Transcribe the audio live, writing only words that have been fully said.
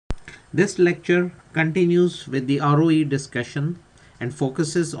This lecture continues with the ROE discussion and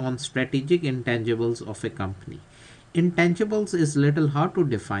focuses on strategic intangibles of a company. Intangibles is little hard to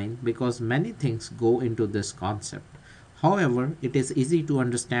define because many things go into this concept. However, it is easy to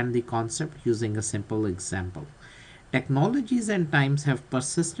understand the concept using a simple example. Technologies and times have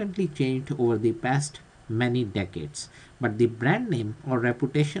persistently changed over the past many decades, but the brand name or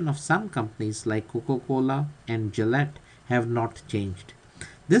reputation of some companies like Coca Cola and Gillette have not changed.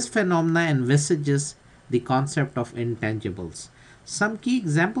 This phenomena envisages the concept of intangibles. Some key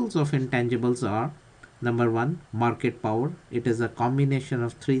examples of intangibles are: number one, market power. It is a combination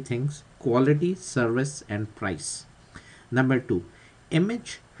of three things: quality, service, and price. Number two,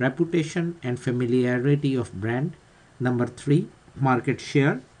 image, reputation, and familiarity of brand. Number three, market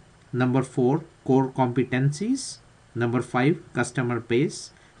share. Number four, core competencies. Number five, customer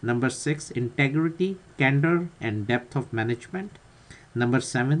base. Number six, integrity, candor, and depth of management. Number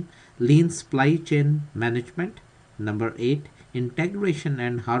seven, lean supply chain management. Number eight, integration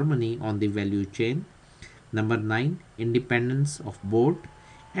and harmony on the value chain. Number nine, independence of board.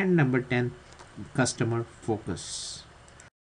 And number 10, customer focus.